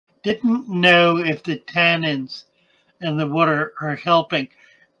didn't know if the tannins in the water are helping.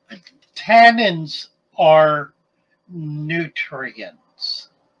 Tannins are nutrients.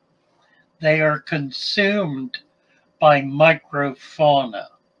 They are consumed by microfauna.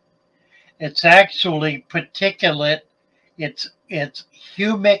 It's actually particulate, it's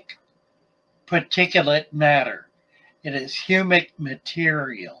humic particulate matter. It is humic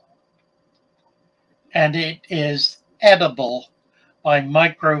material. And it is edible by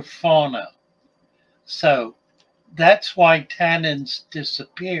microfauna. So that's why tannins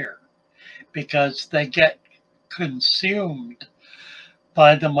disappear, because they get consumed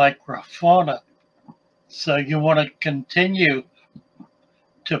by the microfauna. So you want to continue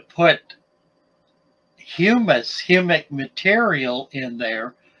to put humic material in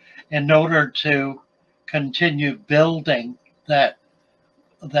there in order to continue building that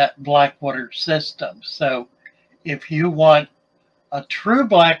blackwater system. So if you want a true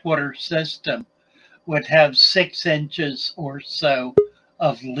blackwater system, would have 6 inches or so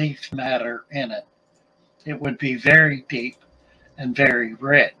of leaf matter in it. It would be very deep and very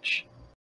rich.